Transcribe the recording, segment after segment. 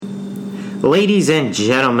Ladies and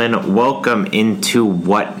gentlemen, welcome into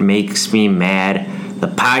What Makes Me Mad, the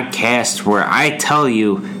podcast where I tell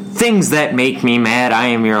you things that make me mad. I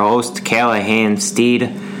am your host, Callahan Steed,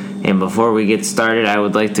 and before we get started, I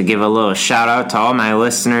would like to give a little shout out to all my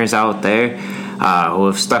listeners out there who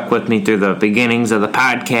have stuck with me through the beginnings of the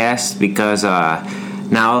podcast, because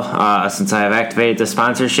now, since I have activated the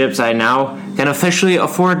sponsorships, I now can officially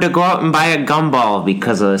afford to go out and buy a gumball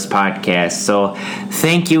because of this podcast. So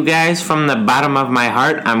thank you guys from the bottom of my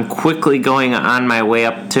heart. I'm quickly going on my way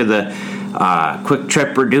up to the Quick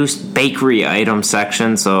Trip Reduced Bakery item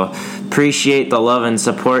section. So appreciate the love and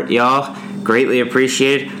support, y'all. Greatly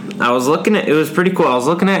appreciate it. I was looking at, it was pretty cool. I was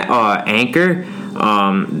looking at Anchor.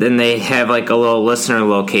 Then they have like a little listener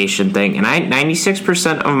location thing, and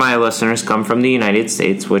 96% of my listeners come from the United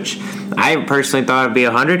States, which I personally thought would be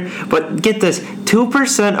 100. But get this,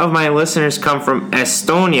 2% of my listeners come from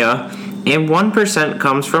Estonia, and 1%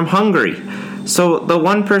 comes from Hungary. So the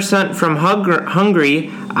 1% from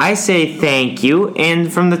Hungary, I say thank you,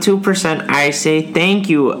 and from the 2%, I say thank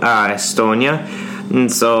you, Estonia.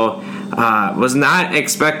 And so was not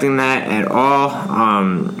expecting that at all.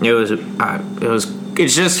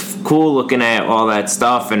 It's just cool looking at all that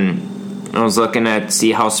stuff, and I was looking at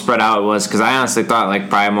see how spread out it was, because I honestly thought like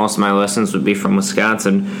probably most of my listens would be from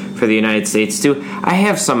Wisconsin for the United States too. I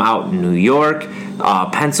have some out in New York,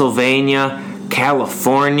 Pennsylvania,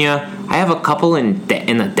 California. I have a couple in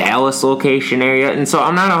the Dallas location area, and so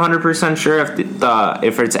I'm not 100% sure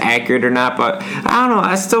if it's accurate or not, but I don't know.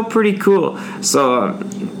 That's still pretty cool. So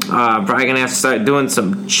probably gonna have to start doing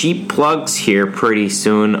some cheap plugs here pretty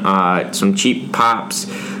soon. Some cheap pops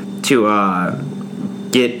to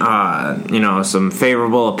get some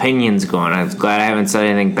favorable opinions going. I'm glad I haven't said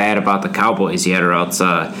anything bad about the Cowboys yet, or else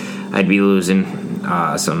I'd be losing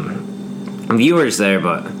some viewers there,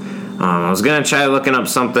 but. I was going to try looking up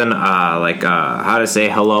something like how to say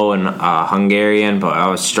hello in Hungarian, but I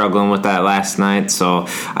was struggling with that last night, so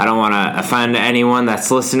I don't want to offend anyone that's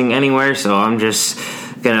listening anywhere, so I'm just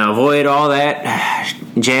going to avoid all that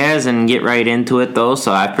jazz and get right into it, though.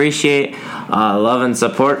 So I appreciate love and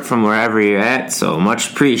support from wherever you're at, so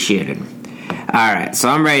much appreciated. Alright, so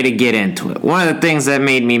I'm ready to get into it. One of the things that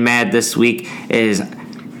made me mad this week is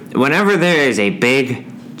whenever there is a big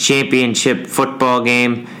championship football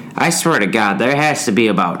game, I swear to God, there has to be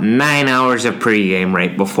about 9 hours of pregame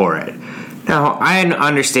right before it. Now, I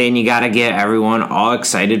understand you got to get everyone all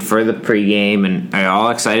excited for the pregame and all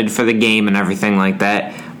excited for the game and everything like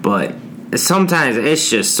that, but sometimes it's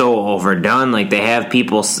just so overdone. Like, they have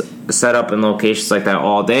people set up in locations like that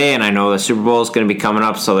all day, and I know the Super Bowl is going to be coming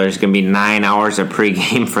up, so there's going to be 9 hours of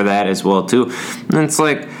pregame for that as well, too. And it's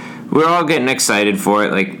like, we're all getting excited for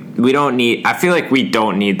it. Like, I feel like we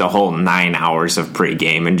don't need the whole 9 hours of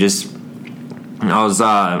pregame. And just, I was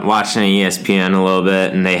watching ESPN a little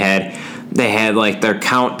bit, and they had like their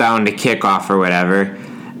countdown to kickoff or whatever,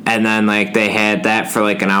 and then like they had that for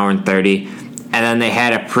like an hour and 30, and then they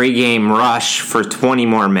had a pregame rush for 20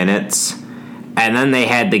 more minutes, and then they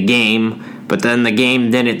had the game, but then the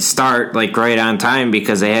game didn't start like right on time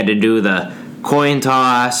because they had to do the coin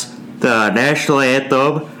toss, the national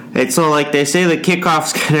anthem. And so, like, they say the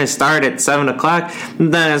kickoff's going to start at 7 o'clock,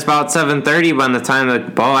 and then it's about 7:30 by the time the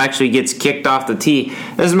ball actually gets kicked off the tee.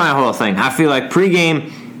 This is my whole thing. I feel like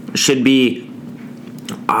pregame should be,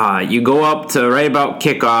 you go up to right about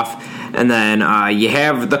kickoff, and then you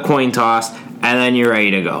have the coin toss, and then you're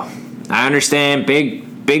ready to go. I understand,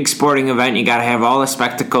 big sporting event, you got to have all the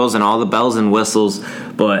spectacles and all the bells and whistles,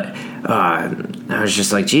 but I was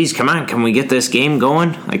just like, geez, come on, can we get this game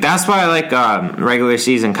going? Like, that's why I like regular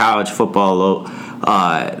season college football.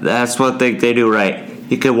 That's what they do right.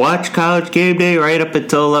 You can watch College Game Day right up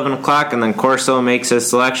until 11 o'clock, and then Corso makes his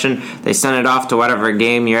selection. They send it off to whatever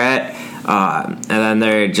game you're at, and then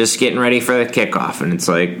they're just getting ready for the kickoff, and it's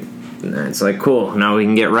like, cool, now we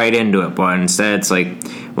can get right into it. But instead, it's like,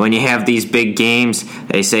 when you have these big games,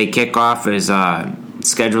 they say kickoff is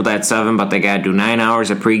scheduled at 7, but they got to do 9 hours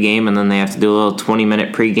of pregame, and then they have to do a little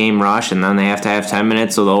 20-minute pregame rush, and then they have to have 10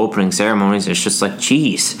 minutes of the opening ceremonies. It's just like,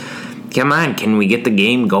 geez, come on, can we get the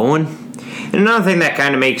game going? And another thing that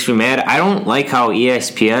kind of makes me mad, I don't like how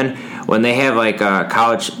ESPN, when they have like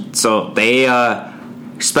college, so they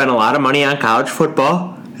spend a lot of money on college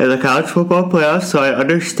football and the college football playoffs, so I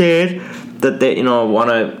understand that they want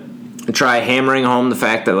to try hammering home the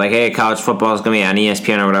fact that, like, hey, college football is going to be on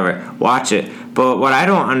ESPN or whatever. Watch it. But what I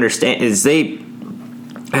don't understand is they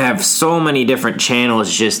have so many different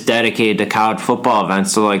channels just dedicated to college football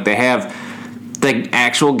events. So, like, they have the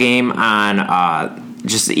actual game on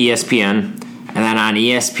just the ESPN, and then on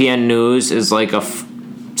ESPN News is like a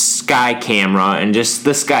Sky camera and just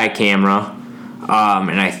the Sky camera.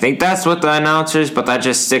 And I think that's what the announcers, but that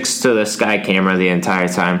just sticks to the Sky camera the entire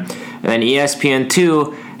time. And then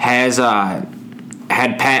ESPN2 has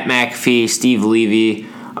had Pat McAfee, Steve Levy,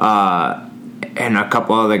 and a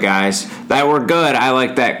couple other guys that were good. I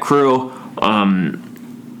like that crew.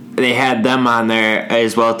 They had them on there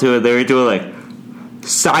as well too. They were doing like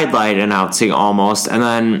sideline announcing almost, and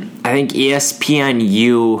then I think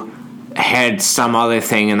ESPNU had some other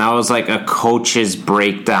thing, and that was like a coach's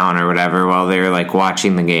breakdown or whatever while they were like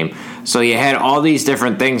watching the game. So you had all these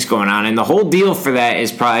different things going on, and the whole deal for that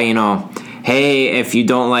is probably, hey, if you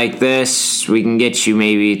don't like this, we can get you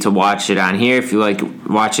maybe to watch it on here. If you like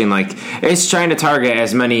watching, like, it's trying to target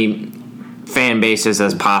as many fan bases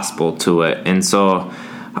as possible to it. And so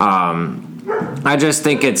I just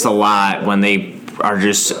think it's a lot when they are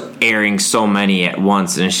just airing so many at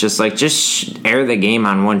once, and it's just like, just air the game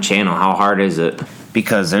on one channel. How hard is it?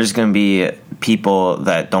 Because there's going to be people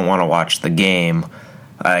that don't want to watch the game.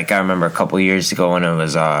 Like, I remember a couple years ago when it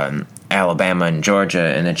was Alabama and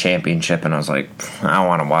Georgia in the championship, and I was like, I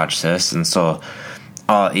want to watch this. And so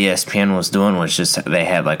all ESPN was doing was just, they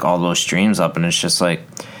had like all those streams up, and it's just like,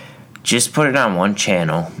 just put it on one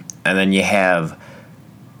channel, and then you have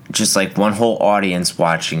just like one whole audience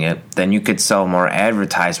watching it. Then you could sell more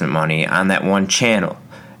advertisement money on that one channel,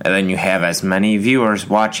 and then you have as many viewers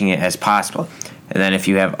watching it as possible. And then if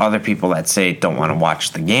you have other people that say don't want to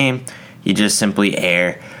watch the game, you just simply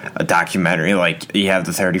air a documentary, like you have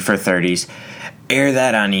the 30 for 30s, air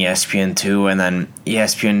that on ESPN2, and then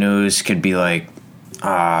ESPN News could be like,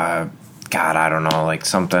 I don't know, like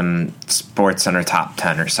something Sports Center Top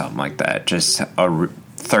 10 or something like that. Just a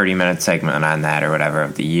 30-minute segment on that or whatever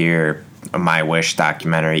of the year. A My Wish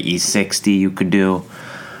documentary, E60 you could do.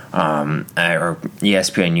 Or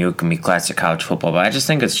ESPNU can be classic college football. But I just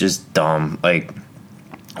think it's just dumb. Like,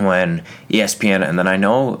 when ESPN, and then I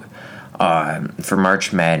know for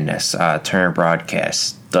March Madness, Turner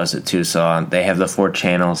Broadcast does it too. So they have the 4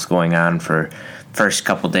 channels going on for first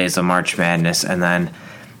couple days of March Madness, and then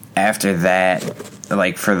after that,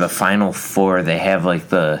 like for the Final Four, they have like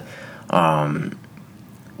the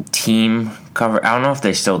team cover. I don't know if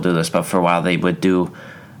they still do this, but for a while they would do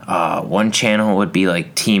one channel would be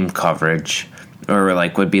like team coverage, or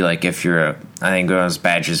like would be like if you're I think it was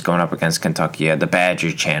Badgers going up against Kentucky, you had the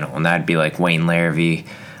Badger channel, and that'd be like Wayne Larrivee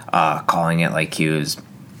calling it like he was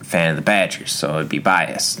a fan of the Badgers, so it'd be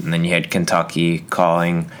biased. And then you had Kentucky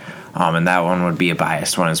calling, and that one would be a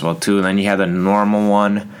biased one as well too. And then you had the normal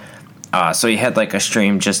one, so you had like a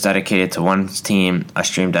stream just dedicated to one team, a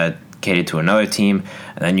stream dedicated to another team,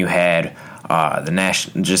 and then you had the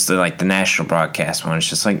national broadcast one. It's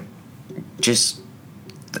just like,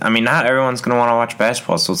 I mean, not everyone's gonna want to watch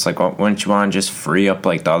basketball, so it's like, wouldn't you want to just free up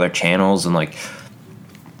like the other channels and like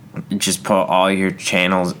just put all your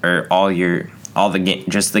channels or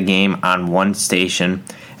just the game on one station,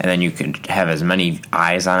 and then you could have as many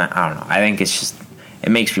eyes on it. I don't know. I think it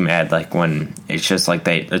makes me mad, like when it's just like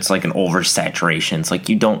it's like an oversaturation. It's like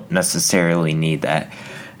you don't necessarily need that.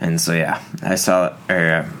 And so yeah, I saw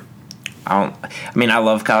it. I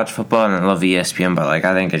love college football and I love ESPN, but like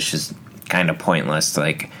I think it's just kind of pointless to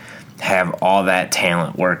like have all that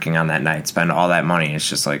talent working on that night, spend all that money. It's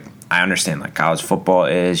just like, I understand like college football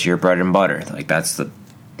is your bread and butter. Like that's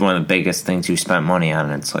one of the biggest things you spent money on.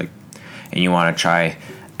 And it's like, and you want to try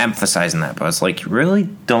emphasizing that, but it's like, you really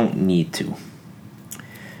don't need to.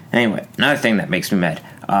 Anyway, another thing that makes me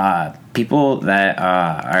mad, people that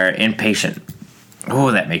are impatient.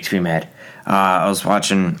 Oh, that makes me mad. I was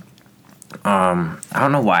watching, I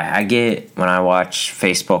don't know why. I get, when I watch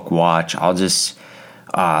Facebook Watch, I'll just,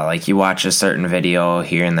 like you watch a certain video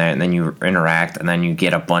here and there, and then you interact, and then you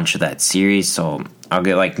get a bunch of that series. So I'll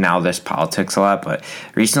get like Now This Politics a lot, but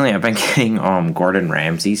recently I've been getting Gordon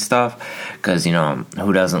Ramsay stuff, because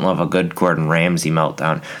who doesn't love a good Gordon Ramsay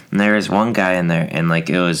meltdown? And there is one guy in there, and like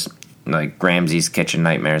it was like Ramsay's Kitchen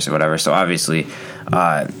Nightmares or whatever. So obviously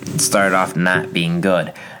it started off not being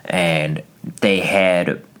good, and they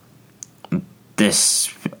had this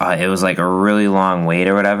it was like a really long wait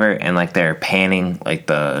or whatever, and like they're panning like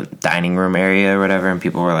the dining room area or whatever, and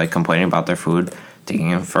people were like complaining about their food taking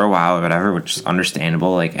them for a while or whatever, which is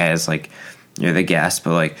understandable, like as like you're the guest.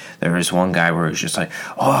 But like there was one guy where it was just like,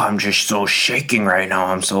 oh, I'm just so shaking right now,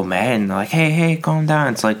 I'm so mad. And they're like, hey, calm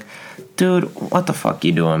down. It's like, dude, what the fuck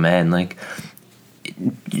you doing, man? Like,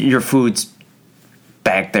 your food's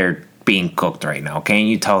back there being cooked right now. Can't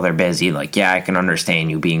you tell they're busy? Like, yeah, I can understand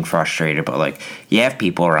you being frustrated, but like, you have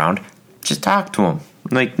people around, just talk to them.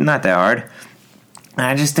 Like, not that hard. And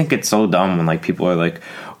I just think it's so dumb when like people are like,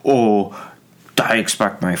 oh, I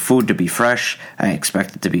expect my food to be fresh. I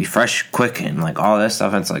expect it to be fresh, quick, and like all this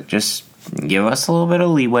stuff. It's like, just give us a little bit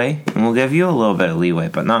of leeway, and we'll give you a little bit of leeway.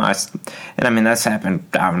 But no, that's happened,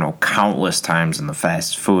 I don't know, countless times in the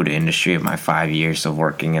fast food industry of my 5 years of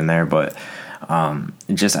working in there. But I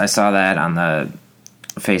saw that on the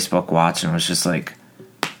Facebook watch, and was just like,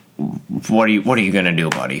 what are you gonna do,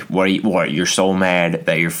 buddy? What you're so mad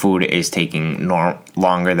that your food is taking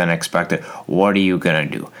longer than expected? What are you gonna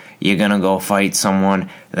do? You're gonna go fight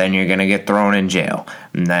someone, then you're gonna get thrown in jail,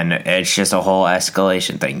 and then it's just a whole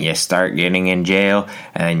escalation thing. You start getting in jail,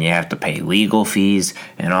 and then you have to pay legal fees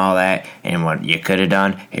and all that. And what you could have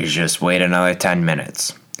done is just wait another 10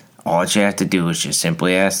 minutes. All you have to do is just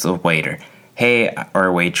simply ask the waiter, "Hey,"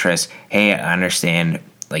 or waitress, "Hey, I understand,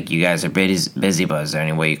 like, you guys are busy, but is there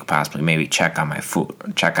any way you could possibly maybe check on our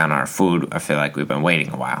food? I feel like we've been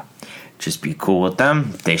waiting a while." Just be cool with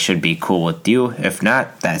them. They should be cool with you. If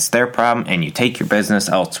not, that's their problem, and you take your business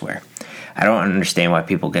elsewhere. I don't understand why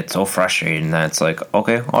people get so frustrated, and that's like,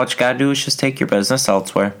 okay, all you gotta do is just take your business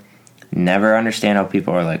elsewhere. Never understand how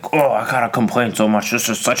people are like, "Oh, I gotta complain so much. This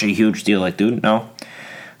is such a huge deal." Like, dude, no.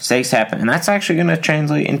 Mistakes happen, and that's actually going to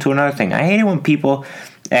translate into another thing. I hate it when people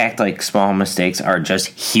act like small mistakes are just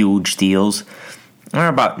huge deals. There are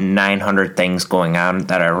about 900 things going on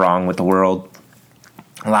that are wrong with the world.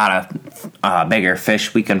 A lot of bigger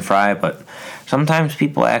fish we can fry, but sometimes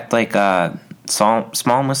people act like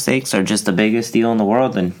small mistakes are just the biggest deal in the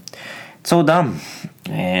world, and it's so dumb.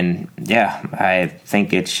 And yeah, I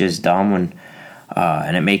think it's just dumb when,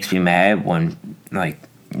 and it makes me mad when, like,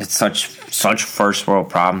 it's such first world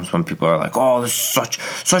problems when people are like, "Oh, this is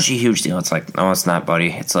such a huge deal." It's like, no, it's not,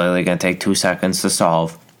 buddy. It's literally going to take 2 seconds to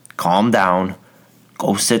solve. Calm down.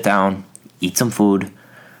 Go sit down. Eat some food.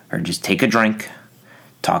 Or just take a drink.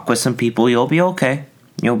 Talk with some people. You'll be okay.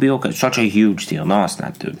 You'll be okay. It's such a huge deal. No, it's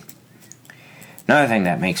not, dude. Another thing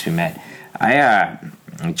that makes me mad. I've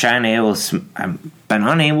been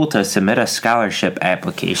unable to submit a scholarship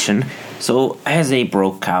application. So, as a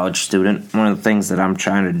broke college student, one of the things that I'm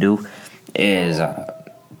trying to do is, I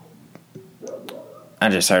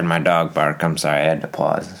just heard my dog bark. I'm sorry, I had to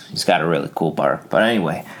pause. He's got a really cool bark. But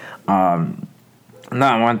anyway, one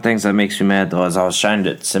of the things that makes me mad, though, is I was trying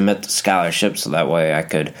to submit the scholarship so that way I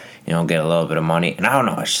could, get a little bit of money. And I don't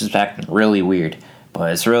know, it's just acting really weird.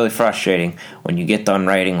 But it's really frustrating when you get done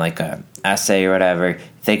writing like a essay or whatever, you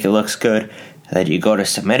think it looks good, then you go to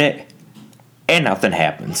submit it, and nothing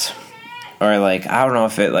happens. Or, like, I don't know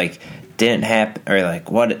if it, like, didn't happen, or, like,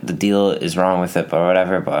 what the deal is wrong with it, but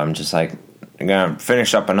whatever. But I'm just, like, I'm going to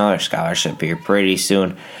finish up another scholarship here pretty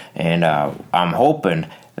soon, and I'm hoping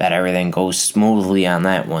that everything goes smoothly on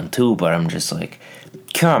that one, too. But I'm just like,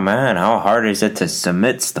 come on, how hard is it to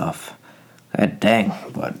submit stuff? God dang.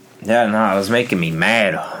 But, yeah, no, it was making me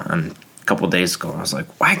mad a couple days ago. I was like,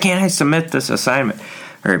 why can't I submit this assignment?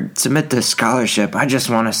 Or submit this scholarship? I just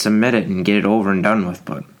want to submit it and get it over and done with.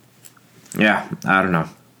 But, yeah, I don't know.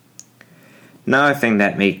 Another thing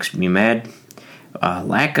that makes me mad,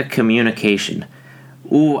 lack of communication.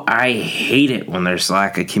 Ooh, I hate it when there's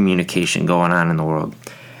lack of communication going on in the world.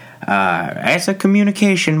 As a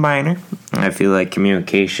communication minor, I feel like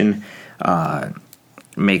communication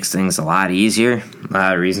makes things a lot easier.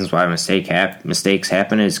 Reasons why mistakes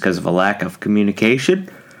happen is because of a lack of communication.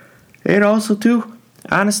 And also, too,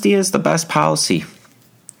 honesty is the best policy.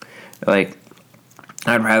 Like,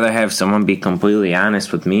 I'd rather have someone be completely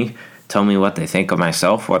honest with me, tell me what they think of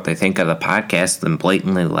myself, what they think of the podcast, than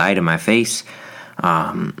blatantly lie to my face.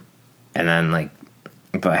 And then, like,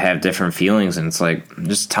 but have different feelings, and it's like,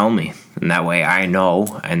 just tell me. And that way I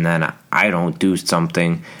know, and then I don't do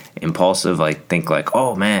something impulsive, like think like,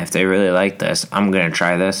 oh man, if they really like this, I'm going to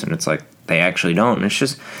try this. And it's like, they actually don't. And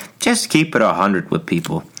it's just keep it 100 with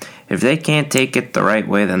people. If they can't take it the right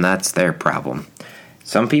way, then that's their problem.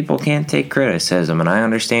 Some people can't take criticism, and I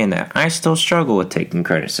understand that. I still struggle with taking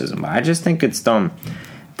criticism, but I just think it's dumb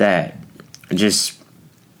that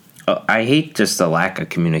I hate just the lack of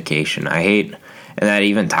communication. I hate, and that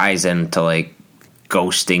even ties into like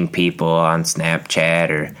ghosting people on Snapchat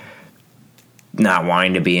or not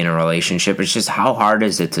wanting to be in a relationship. It's just, how hard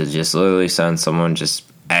is it to just literally send someone just,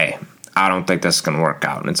 hey, I don't think this is going to work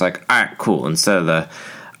out. And it's like, all right, cool. Instead of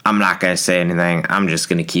I'm not going to say anything, I'm just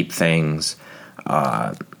going to keep things,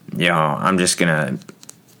 I'm just going to,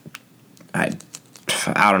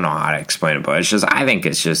 I don't know how to explain it, but it's just, I think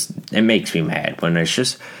it's just, it makes me mad when it's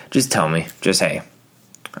just tell me, just, hey,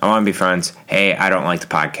 I want to be friends. Hey, I don't like the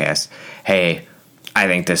podcast. Hey, I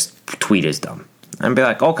think this tweet is dumb. And be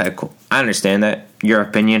like, okay, cool. I understand that. Your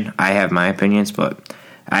opinion. I have my opinions, but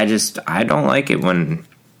I don't like it when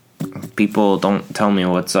People don't tell me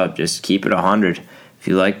what's up. Just keep it 100. If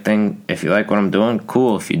you like what I'm doing,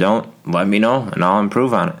 cool. If you don't, let me know and I'll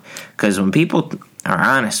improve on it. Because when people are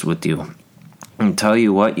honest with you and tell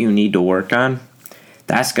you what you need to work on,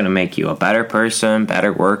 that's going to make you a better person,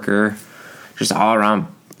 better worker, just all around.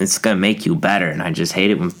 It's going to make you better. And I just hate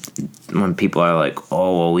it when people are like,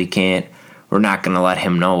 oh, well, we're not going to let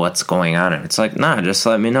him know what's going on. And it's like, nah, just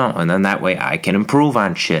let me know. And then that way I can improve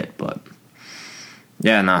on shit. But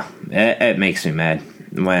yeah, no, it makes me mad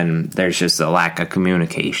when there's just a lack of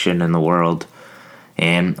communication in the world.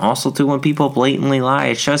 And also, too, when people blatantly lie,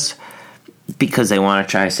 it's just because they want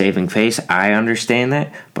to try saving face. I understand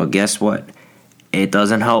that. But guess what? It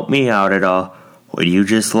doesn't help me out at all when you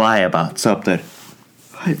just lie about something.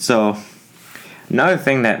 So, another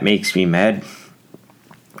thing that makes me mad,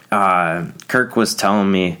 Kirk was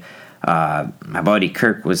telling me, my buddy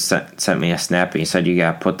Kirk sent me a snap and he said, you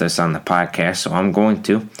gotta put this on the podcast, so I'm going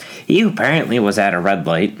to. He apparently was at a red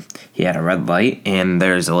light. He had a red light, and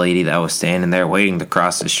there's a lady that was standing there waiting to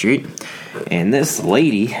cross the street. And this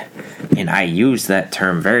lady, and I use that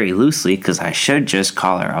term very loosely because I should just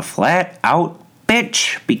call her a flat-out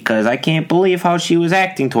bitch, because I can't believe how she was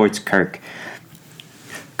acting towards Kirk.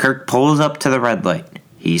 Kirk pulls up to the red light.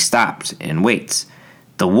 He stops and waits.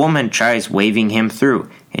 The woman tries waving him through,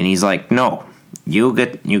 and he's like, no, you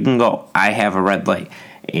can go. I have a red light.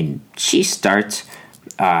 And she starts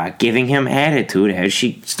giving him attitude as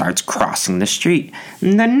she starts crossing the street.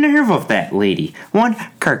 And the nerve of that lady. One,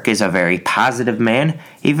 Kirk is a very positive man.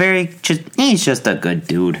 He's just a good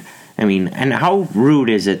dude. I mean, and how rude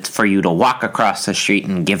is it for you to walk across the street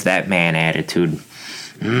and give that man attitude?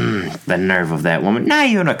 The nerve of that woman. Not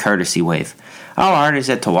even a courtesy wave. How hard is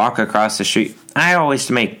it to walk across the street?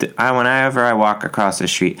 Whenever I walk across the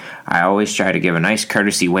street, I always try to give a nice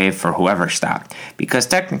courtesy wave for whoever stopped. Because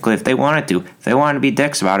technically, if they wanted to be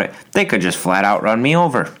dicks about it, they could just flat out run me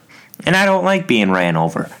over. And I don't like being ran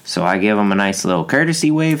over. So I give them a nice little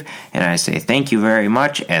courtesy wave, and I say thank you very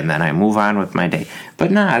much, and then I move on with my day.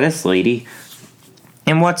 But nah, this lady.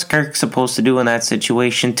 And what's Kirk supposed to do in that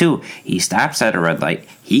situation, too? He stops at a red light.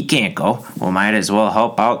 He can't go. Well, might as well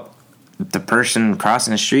help out the person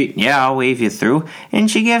crossing the street. Yeah, I'll wave you through. And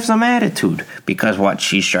she gives him attitude. Because what?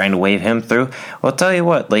 She's trying to wave him through? Well, tell you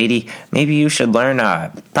what, lady. Maybe you should learn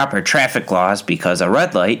proper traffic laws, because a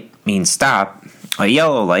red light means stop. A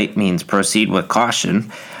yellow light means proceed with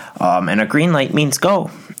caution. And a green light means go.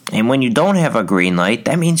 And when you don't have a green light,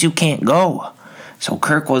 that means you can't go. So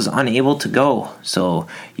Kirk was unable to go. So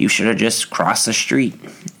you should have just crossed the street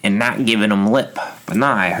and not given him lip. But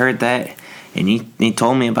nah, I heard that. And he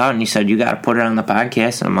told me about it. And he said, you got to put it on the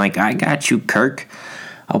podcast. And I'm like, I got you, Kirk.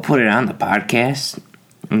 I'll put it on the podcast.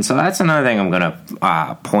 And so that's another thing I'm going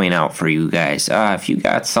to point out for you guys. If you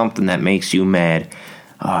got something that makes you mad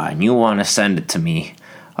and you want to send it to me,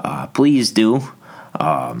 please do.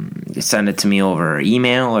 Send it to me over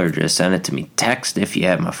email, or just send it to me text if you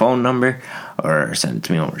have my phone number, or send it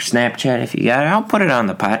to me over Snapchat if you got it. I'll put it on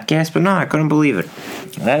the podcast. But no, I couldn't believe it.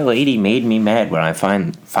 That lady made me mad when I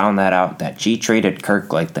found that out, that she treated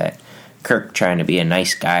Kirk like that. Kirk trying to be a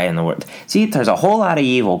nice guy in the world. See, there's a whole lot of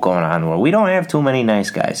evil going on where we don't have too many nice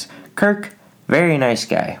guys. Kirk, very nice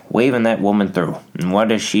guy, waving that woman through. And what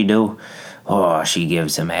does she do? Oh, she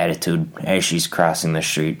gives him attitude as she's crossing the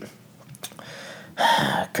street.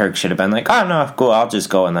 Kirk should have been like, oh no, cool, I'll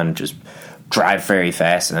just go, and then just drive very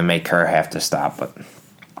fast and then make her have to stop. But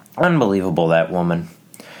unbelievable, that woman.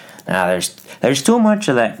 Now there's too much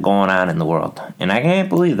of that going on in the world, and I can't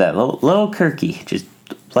believe that little Kirky just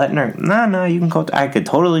letting her. No, you can go. I could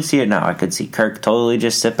totally see it now. I could see Kirk totally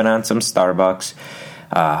just sipping on some Starbucks.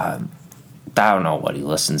 I don't know what he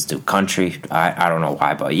listens to, country. I don't know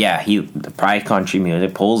why, but yeah, he probably country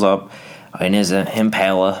music. Pulls up in his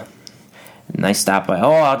Impala. Nice stop by.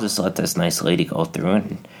 Oh, I'll just let this nice lady go through.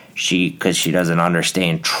 And because she doesn't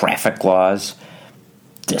understand traffic laws,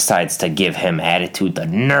 decides to give him attitude. The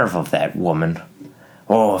nerve of that woman.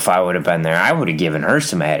 Oh, if I would have been there, I would have given her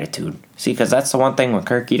some attitude. See, because that's the one thing with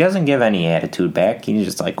Kirk. He doesn't give any attitude back. He's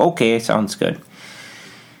just like, okay, sounds good.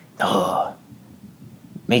 Oh,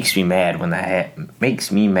 makes me mad when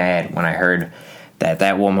I heard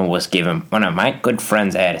that woman was giving one of my good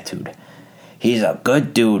friends attitude. He's a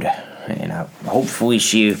good dude. And hopefully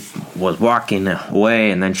she was walking away,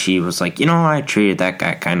 and then she was like, I treated that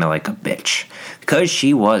guy kind of like a bitch. Because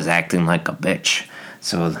she was acting like a bitch.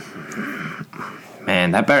 So,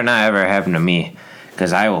 man, that better not ever happen to me.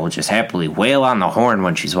 Because I will just happily wail on the horn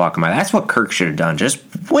when she's walking by. That's what Kirk should have done. Just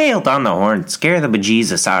wailed on the horn. Scare the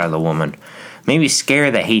bejesus out of the woman. Maybe scare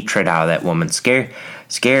the hatred out of that woman. Scare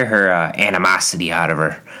her animosity out of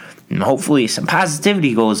her. And hopefully some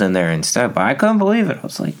positivity goes in there instead. But I couldn't believe it. I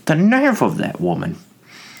was like, the nerve of that woman.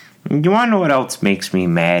 You want to know what else makes me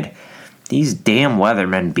mad? These damn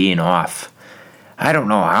weathermen being off. I don't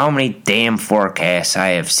know how many damn forecasts I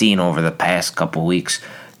have seen over the past couple weeks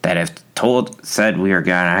that have said we are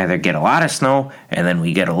going to either get a lot of snow and then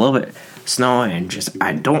we get a little bit of snow, and just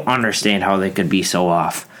I don't understand how they could be so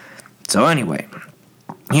off. So anyway,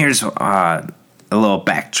 here's a little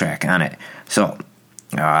backtrack on it. So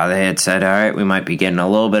they had said, all right, we might be getting a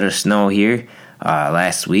little bit of snow here.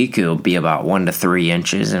 Last week it'll be about 1 to 3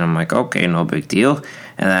 inches, and I'm like, okay, no big deal.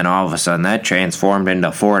 And then all of a sudden that transformed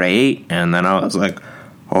into 4 to 8, and then I was like,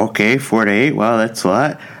 okay, 4 to 8, well, that's a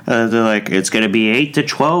lot. They're like, it's going to be 8 to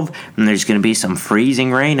 12, and there's going to be some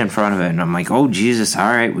freezing rain in front of it. And I'm like, oh, Jesus, all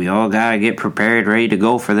right, we all got to get prepared, ready to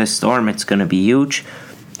go for this storm. It's going to be huge.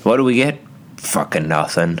 What do we get? Fucking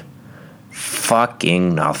nothing.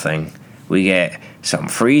 Fucking nothing. We get some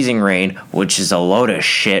freezing rain, which is a load of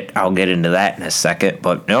shit. I'll get into that in a second,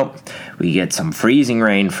 but nope. We get some freezing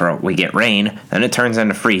rain we get rain, then it turns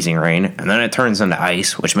into freezing rain, and then it turns into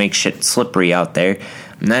ice, which makes shit slippery out there.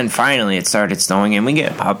 And then finally it started snowing, and we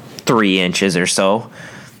get about 3 inches or so.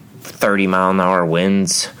 30-mile-an-hour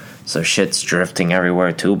winds, so shit's drifting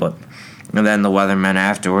everywhere too, and then the weathermen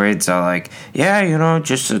afterwards are like, yeah,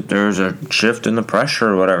 just there's a shift in the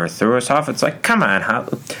pressure or whatever threw us off. It's like, come on,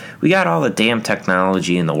 we got all the damn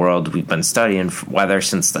technology in the world. We've been studying weather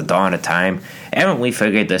since the dawn of time. Haven't we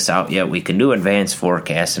figured this out yet? We can do advanced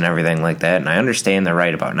forecasts and everything like that, and I understand they're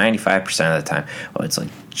right about 95% of the time. But it's like,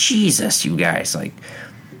 Jesus, you guys, like,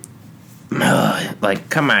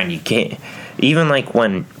 come on, you can't. Even like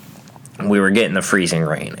when we were getting the freezing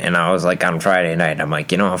rain, and I was like on Friday night, I'm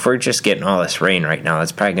like, if we're just getting all this rain right now,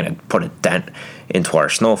 that's probably going to put a dent into our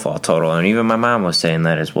snowfall total. And even my mom was saying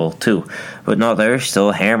that as well too. But no, they're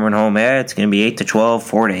still hammering home, it's going to be 8 to 12,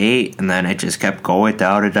 4 to 8, and then it just kept going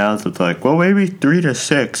down and down. So it's like, well, maybe 3 to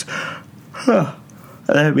 6,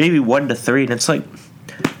 maybe 1 to 3, and it's like,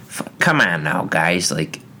 come on now, guys,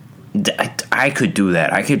 like, I could do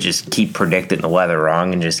that. I could just keep predicting the weather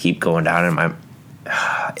wrong and just keep going down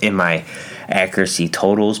in my accuracy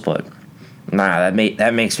totals, but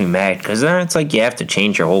that makes me mad, because then it's like you have to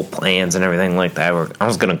change your whole plans and everything like that. I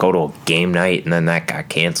was gonna go to a game night, and then that got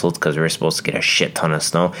canceled because we were supposed to get a shit ton of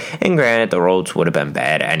snow, and granted the roads would have been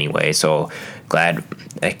bad anyway, so glad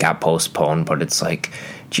it got postponed. But it's like,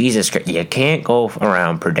 Jesus Christ, you can't go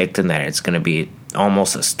around predicting that it's gonna be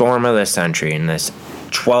almost a storm of the century in this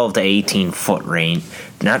 12 to 18 foot rain.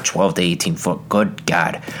 Not 12 to 18 foot, good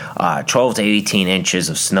God. 12 to 18 inches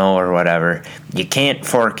of snow or whatever. You can't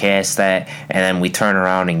forecast that, and then we turn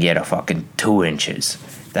around and get a fucking 2 inches.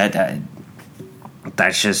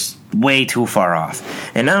 That's just way too far off.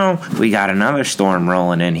 And now we got another storm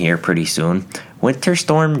rolling in here pretty soon. Winter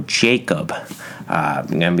Storm Jacob. I'm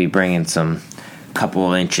going to be bringing some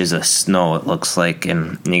couple of inches of snow, it looks like.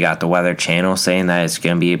 And you got the Weather Channel saying that it's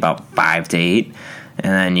going to be about 5 to 8.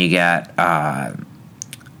 And then you got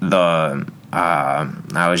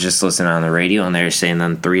I was just listening on the radio, and they were saying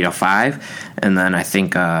then 3 to 5, and then I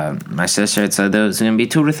think my sister had said that it was going to be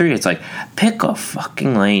 2 to 3. It's like, pick a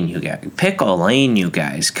fucking lane, you guys. Pick a lane, you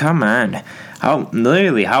guys. Come on. How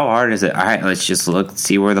hard is it? All right, let's just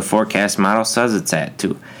see where the forecast model says it's at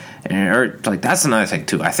too. And that's another thing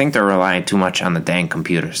too. I think they're relying too much on the dang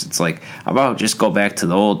computers. It's like, how about just go back to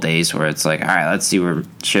the old days where it's like, all right, let's see where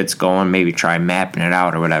shit's going, maybe try mapping it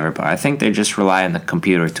out or whatever. But I think they just rely on the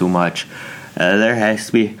computer too much. There has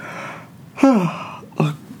to be a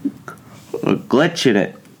glitch in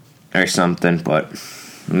it or something. But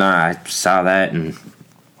no, I saw that and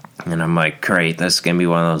I'm like, great, this is gonna be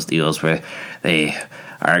one of those deals where they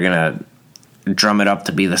are gonna drum it up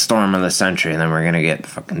to be the storm of the century, and then we're gonna get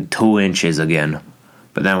fucking 2 inches again.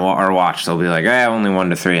 But then our watch, they'll be like, only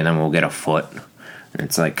 1 to 3, and then we'll get a foot. And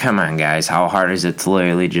it's like, come on, guys, how hard is it to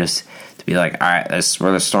literally just to be like, all right, this is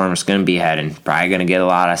where the storm's gonna be heading. Probably gonna get a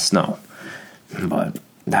lot of snow. But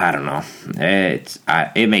I don't know.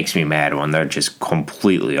 It makes me mad when they're just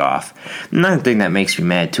completely off. Another thing that makes me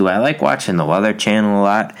mad too, I like watching the Weather Channel a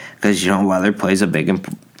lot because weather plays a big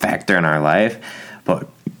factor in our life. But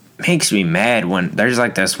makes me mad when there's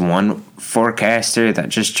like this one forecaster that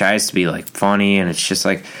just tries to be like funny, and it's just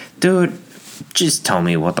like, dude, just tell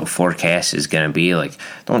me what the forecast is gonna be. Like,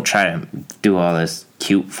 don't try to do all this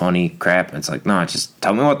cute funny crap. It's like, no, just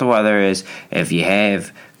tell me what the weather is. If you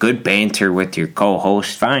have good banter with your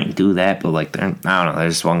co-host, fine, do that. But like, I don't know,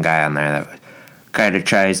 there's one guy on there that kind of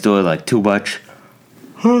tries to do it like too much.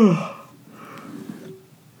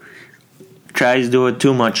 Tries to do it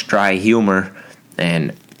too much dry humor,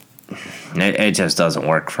 and it just doesn't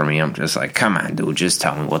work for me. I'm just like, come on, dude, just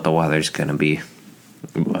tell me what the weather's gonna be.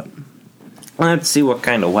 But let's see what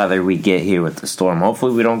kind of weather we get here with the storm.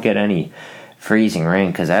 Hopefully we don't get any freezing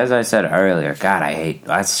rain, because as I said earlier, God, I hate,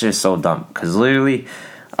 that's just so dumb, because literally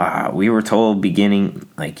we were told beginning,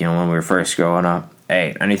 like, when we were first growing up,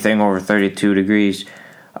 hey, anything over 32 degrees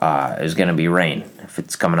is going to be rain if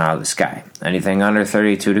it's coming out of the sky. Anything under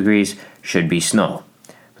 32 degrees should be snow.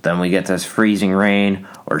 But then we get this freezing rain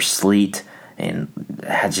or sleet, and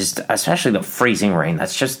just, especially the freezing rain,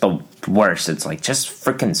 that's just the worst. It's like, just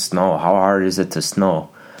freaking snow. How hard is it to snow?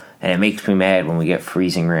 And it makes me mad when we get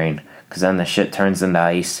freezing rain, because then the shit turns into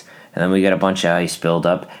ice, and then we get a bunch of ice build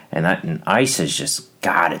up, and ice is just,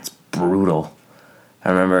 God, it's brutal.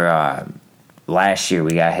 I remember last year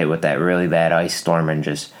we got hit with that really bad ice storm, and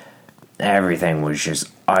just everything was just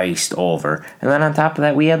iced over. And then on top of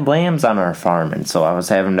that, we had lambs on our farm, and so I was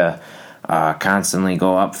having to constantly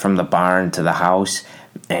go up from the barn to the house,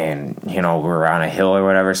 and we were on a hill or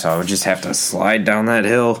whatever, so I would just have to slide down that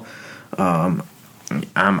hill.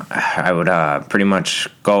 I would pretty much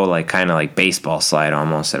go like kind of like baseball slide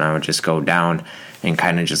almost, and I would just go down and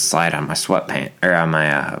kind of just slide on my sweatpants or on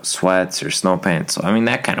my sweats or snow pants. So I mean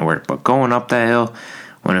that kind of worked, but going up that hill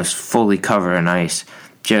when it was fully covered in ice,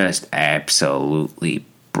 just absolutely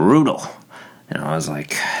brutal. And I was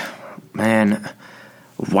like, man,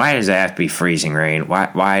 why does that have to be freezing rain?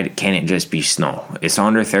 Why can't it just be snow? It's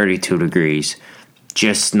under 32 degrees.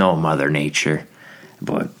 Just snow, Mother Nature.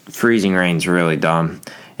 But freezing rain's really dumb.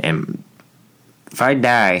 And if I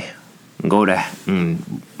die, I'm going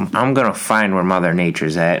to find where Mother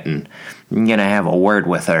Nature's at, and I'm going to have a word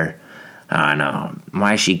with her on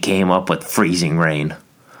why she came up with freezing rain.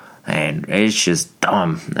 And it's just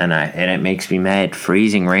dumb, and it makes me mad.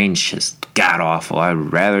 Freezing rain's just god-awful. I'd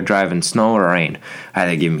rather drive in snow or rain.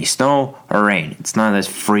 Either give me snow or rain. It's not this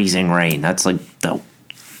freezing rain. That's like the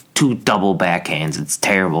two double backhands. It's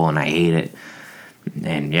terrible, and I hate it.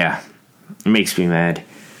 And yeah, it makes me mad.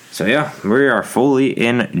 So yeah, we are fully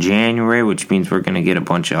in January, which means we're going to get a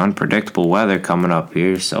bunch of unpredictable weather coming up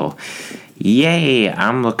here. So yay,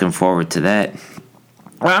 I'm looking forward to that.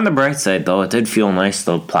 Well, on the bright side though, it did feel nice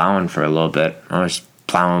though plowing for a little bit. I was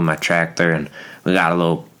plowing my tractor, and we got a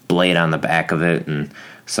little blade on the back of it, and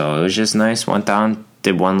so it was just nice. Went down,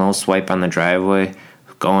 did one little swipe on the driveway,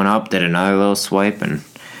 going up, did another little swipe, and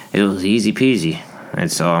it was easy peasy. And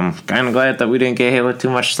so I'm kind of glad that we didn't get hit with too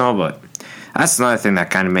much snow, but that's another thing that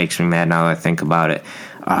kind of makes me mad now that I think about it.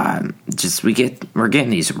 We're getting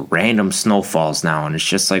these random snowfalls now, and it's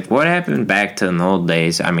just like, what happened back to in the old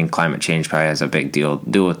days? I mean, climate change probably has a big deal to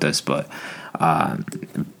do with this, but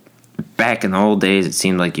back in the old days, it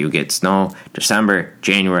seemed like you get snow December,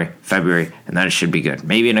 January, February, and then it should be good.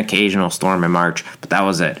 Maybe an occasional storm in March, but that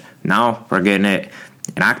was it. Now we're getting it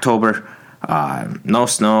in October. No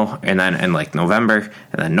snow, and then in like November,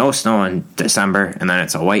 and then no snow in December, and then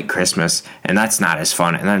it's a white Christmas, and that's not as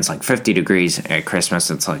fun. And then it's like 50 degrees at Christmas.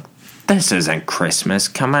 It's like, this isn't Christmas.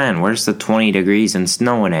 Come on, where's the 20 degrees and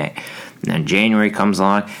snowing at? And then January comes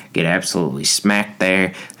along, get absolutely smacked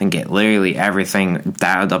there, and get literally everything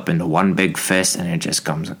dialed up into one big fist, and it just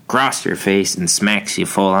comes across your face and smacks you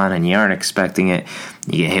full on, and you aren't expecting it.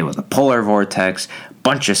 You get hit with a polar vortex,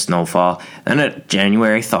 bunch of snowfall, then a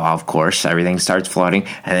January thaw, of course, everything starts flooding,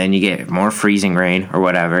 and then you get more freezing rain or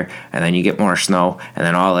whatever, and then you get more snow, and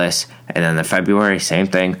then all this, and then the February, same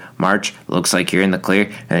thing. March, looks like you're in the clear,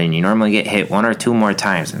 and then you normally get hit one or two more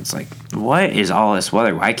times, and it's like, what is all this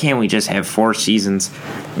weather? Why can't we just have 4 seasons,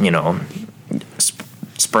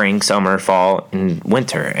 spring, summer, fall, and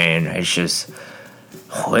winter? And it's just,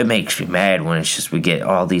 it makes me mad when it's just we get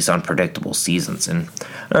all these unpredictable seasons. And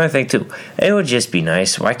another thing too, it would just be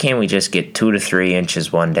nice. Why can't we just get 2 to 3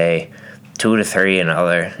 inches one day, 2 to 3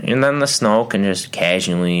 another, and then the snow can just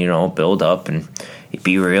casually, build up and it'd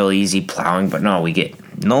be real easy plowing. But no, we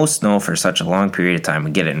get no snow for such a long period of time.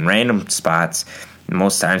 We get it in random spots, and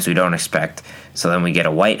most times we don't expect. So then we get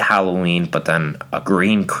a white Halloween, but then a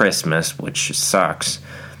green Christmas, which sucks.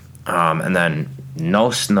 And then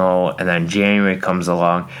no snow, and then January comes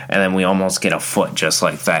along, and then we almost get a foot just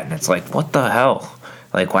like that, and it's like, what the hell?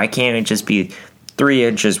 Like, why can't it just be 3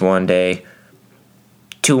 inches one day,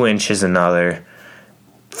 2 inches another,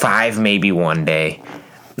 5 maybe one day?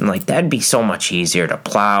 And like, that'd be so much easier to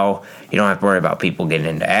plow. You don't have to worry about people getting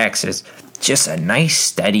into accidents. Just a nice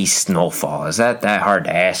steady snowfall. Is that hard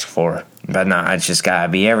to ask for? But no, it's just gotta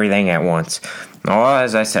be everything at once. All,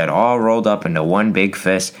 as I said, all rolled up into one big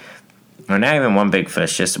fist. Or not even one big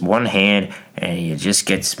fist, just one hand, and you just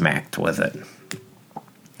get smacked with it.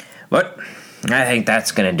 But I think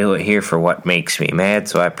that's going to do it here for What Makes Me Mad,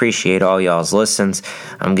 so I appreciate all y'all's listens.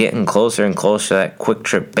 I'm getting closer and closer to that Quick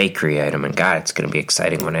Trip Bakery item, and God, it's going to be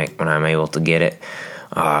exciting when I'm able to get it.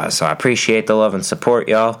 So I appreciate the love and support,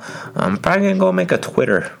 y'all. I'm probably going to go make a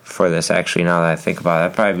Twitter for this, actually, now that I think about it.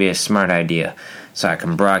 That'd probably be a smart idea, so I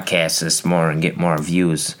can broadcast this more and get more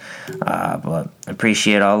views. But I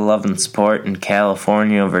appreciate all the love and support in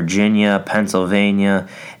California, Virginia, Pennsylvania,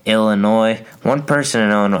 Illinois. One person in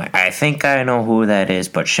Illinois. I think I know who that is,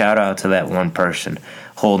 but shout out to that one person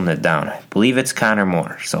holding it down. I believe it's Connor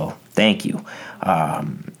Moore, so thank you.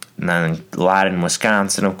 And then a lot in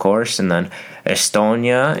Wisconsin, of course, and then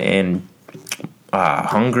Estonia and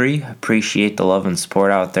Hungary. Appreciate the love and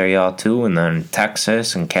support out there, y'all, too. And then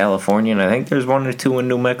Texas and California, and I think there's one or two in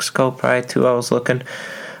New Mexico, probably too, I was looking.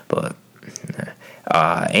 But,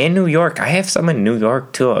 and New York. I have some in New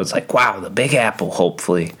York, too. I was like, wow, the Big Apple,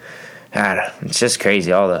 hopefully. God, it's just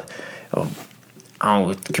crazy, all the...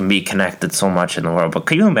 it can be connected so much in the world. But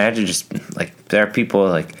could you imagine just, like, there are people,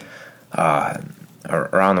 like,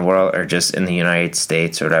 around the world or just in the United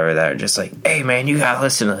States or whatever that are just like, hey, man, you gotta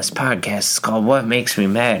listen to this podcast. It's called What Makes Me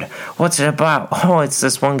Mad. What's it about? Oh, it's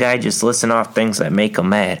this one guy just listing off things that make him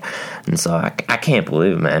mad. And so I can't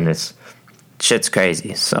believe it, man. Shit's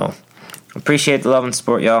crazy. So appreciate the love and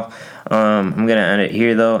support, y'all. I'm gonna end it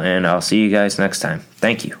here, though, and I'll see you guys next time.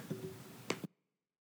 Thank you.